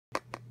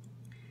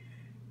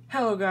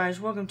Hello guys,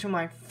 welcome to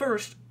my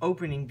first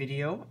opening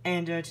video,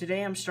 and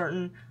today I'm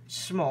starting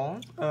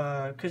small,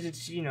 because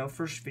it's,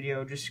 first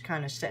video, just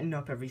kind of setting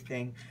up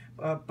everything,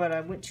 but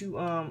I went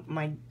to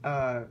my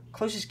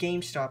closest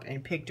GameStop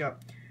and picked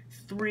up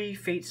 3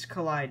 Fates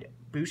Collide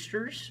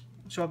boosters,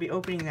 so I'll be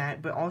opening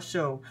that, but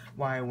also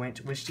why I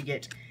went was to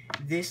get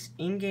this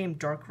in-game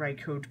Darkrai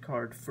code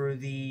card for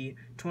the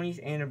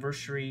 20th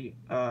anniversary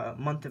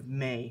month of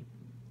May.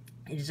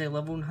 It is a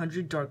level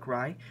 100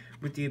 Darkrai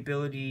with the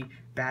ability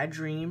Bad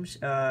Dreams.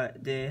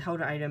 The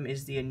held item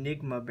is the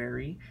Enigma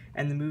Berry,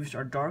 and the moves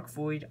are Dark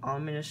Void,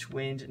 Ominous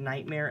Wind,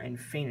 Nightmare, and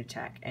Feint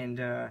Attack. And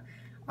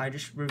I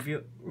just put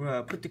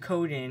the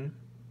code in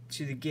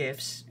to the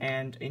gifts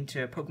and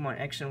into Pokemon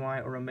X and Y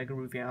or Omega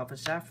Ruby Alpha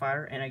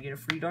Sapphire, and I get a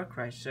free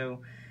Darkrai.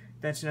 So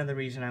that's another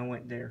reason I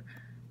went there.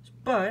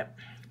 But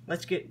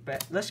let's get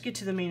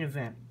to the main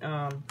event.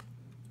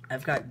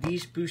 I've got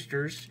these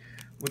boosters,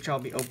 which I'll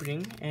be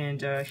opening,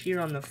 and here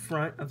on the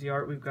front of the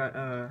art we've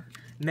got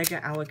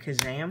Mega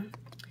Alakazam,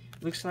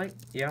 looks like,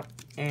 yep,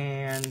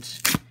 and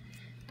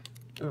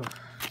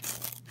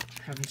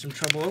having some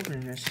trouble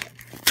opening this.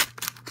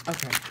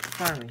 Okay,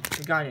 finally,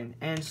 we got in.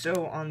 And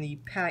so on the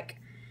pack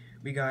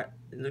we got,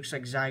 it looks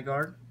like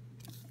Zygarde.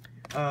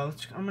 I'm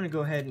gonna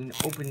go ahead and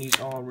open these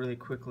all really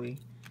quickly,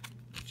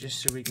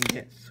 just so we can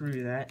get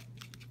through that.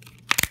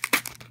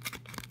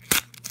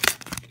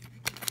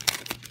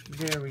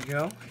 There we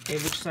go.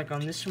 It looks like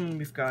on this one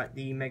we've got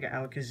the Mega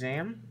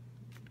Alakazam.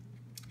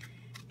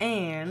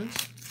 And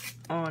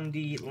on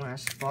the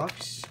last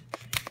box,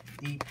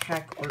 the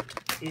pack art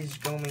is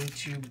going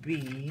to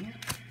be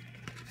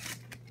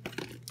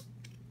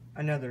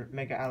another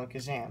Mega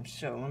Alakazam.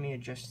 So let me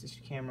adjust this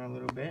camera a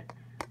little bit.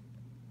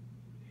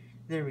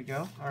 There we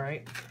go.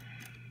 Alright.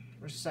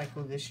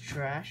 Recycle this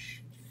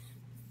trash.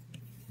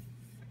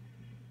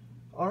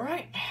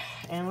 Alright.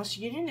 And let's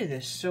get into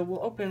this. So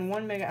we'll open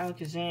one Mega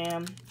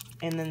Alakazam,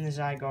 and then the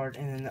Zygarde,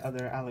 and then the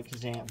other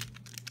Alakazam.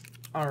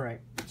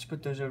 Alright, let's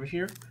put those over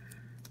here.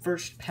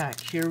 First pack,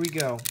 here we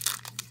go.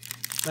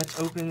 Let's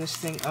open this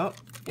thing up.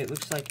 It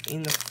looks like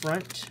in the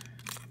front,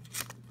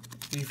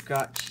 we've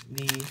got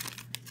a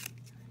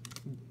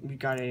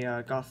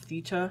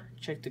Gothita.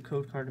 Check the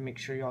code card to make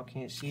sure y'all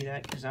can't see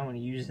that, because I want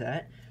to use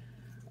that.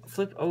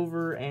 Flip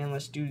over, and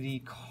let's do the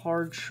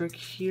card trick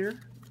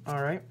here.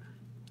 Alright,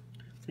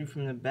 through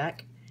from the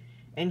back.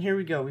 And here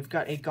we go, we've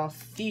got a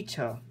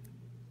Gothita,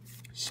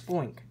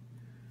 Spoink,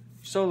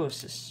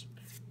 Solosis,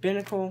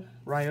 Binnacle,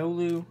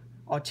 Riolu,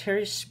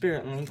 Altaria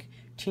Spirit Link,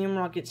 Team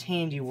Rocket's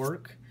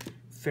Handiwork,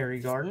 Fairy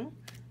Garden,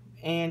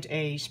 and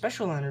a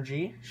Special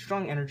Energy,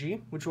 Strong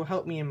Energy, which will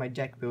help me in my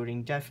deck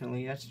building,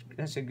 definitely.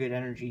 That's a good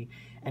energy,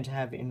 and to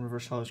have it in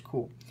reverse holo is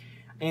cool.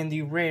 And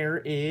the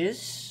rare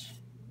is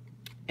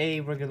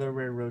a regular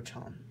rare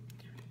Rotom.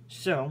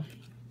 So,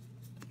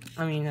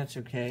 I mean, that's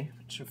okay.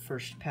 It's a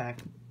first pack,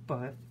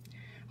 but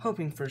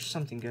hoping for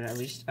something good at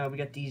least. We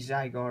got the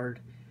Zygarde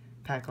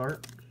pack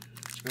art.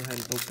 Let's go ahead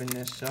and open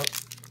this up.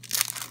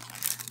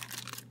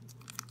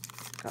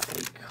 Got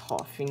a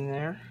coughing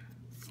there.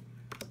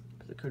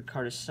 Put the code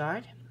card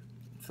aside.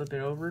 Flip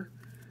it over.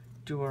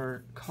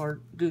 Do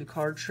the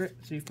card trick.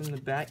 3 from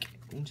the back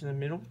into the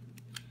middle.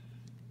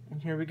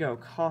 And here we go.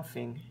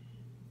 Coughing.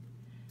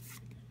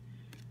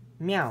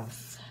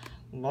 Meowth.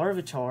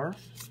 Larvitar.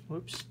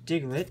 Whoops.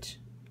 Diglett.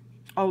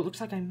 Oh, it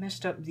looks like I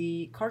messed up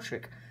the card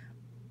trick.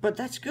 But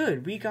that's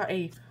good. We got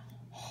a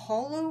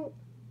holo.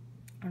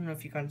 I don't know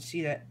if you can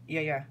see that.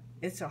 Yeah.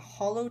 It's a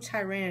holo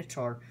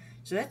Tyranitar.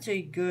 So that's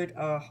a good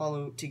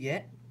holo to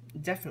get.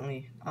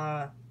 Definitely.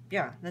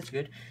 Yeah, that's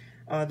good.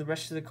 The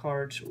rest of the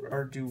cards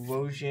are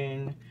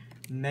Typhlosion,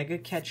 Mega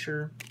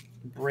Catcher,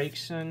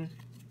 Braixen,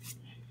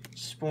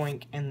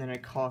 Spoink, and then a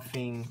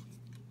coughing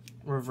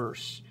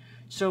reverse.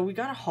 So we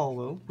got a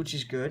holo, which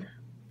is good.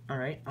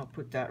 Alright, I'll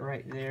put that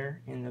right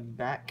there in the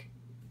back.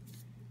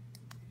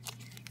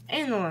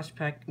 And the last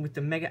pack with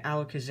the Mega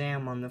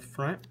Alakazam on the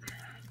front.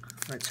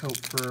 Let's hope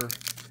for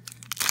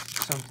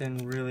something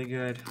really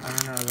good. I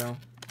don't know though.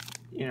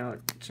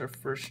 It's our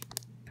first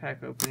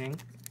pack opening.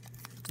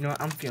 You know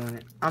what? I'm feeling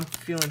it. I'm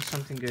feeling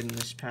something good in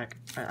this pack.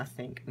 I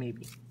think,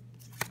 maybe.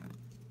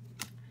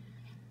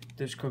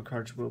 Those code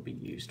cards will be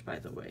used, by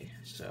the way.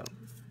 So,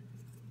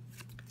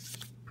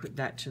 put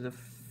that to the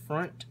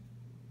front.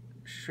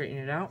 Straighten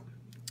it out.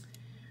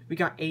 We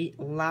got a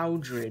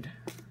Loudred,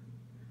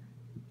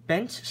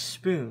 Bent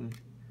Spoon,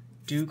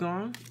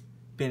 Dugong,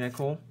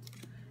 Binnacle,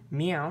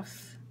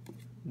 Meowth,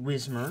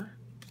 Whismur,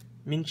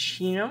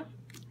 Minccino,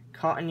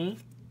 Cottony.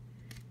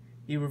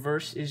 The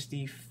reverse is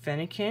the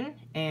Fennekin,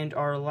 and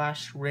our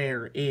last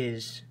rare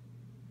is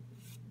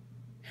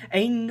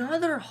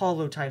another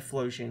holo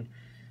Typhlosion.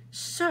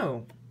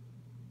 So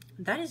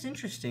that is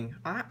interesting.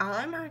 I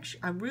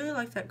really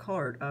like that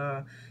card.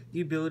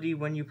 The ability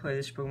when you play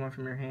this Pokemon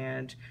from your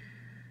hand,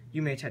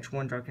 you may attach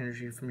 1 dark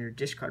energy from your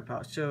discard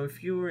pile. So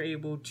if you were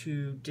able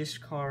to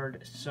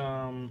discard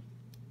some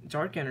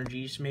dark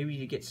energies, maybe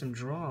to get some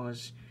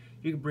draws,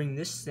 you could bring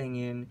this thing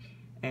in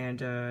and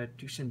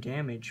do some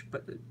damage.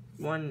 But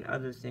one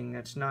other thing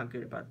that's not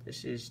good about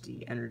this is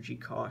the energy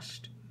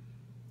cost.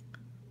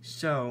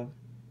 So,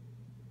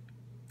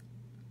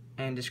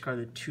 and discard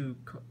the 2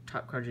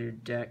 top cards of your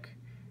deck.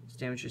 This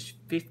damage is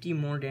 50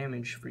 more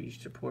damage for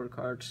each supporter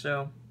card.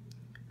 So,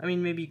 I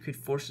mean, maybe you could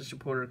force a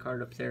supporter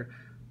card up there.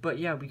 But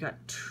yeah, we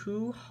got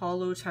 2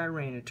 hollow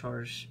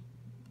tyranitars.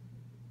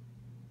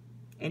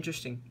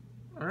 Interesting.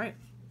 Alright.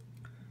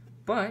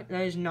 But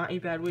that is not a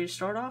bad way to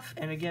start off.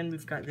 And again,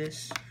 we've got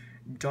this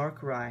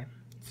Dark Rye.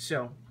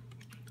 So,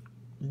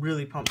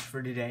 really pumped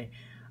for today.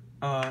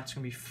 It's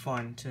going to be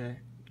fun to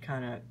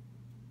kind of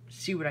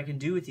see what I can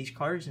do with these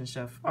cards and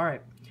stuff.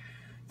 Alright.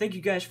 Thank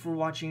you guys for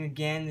watching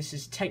again. This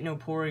is Techno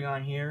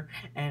Porygon here.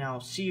 And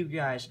I'll see you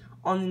guys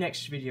on the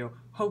next video.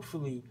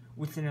 Hopefully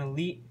with an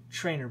elite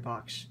trainer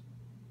box.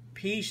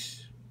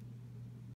 Peace.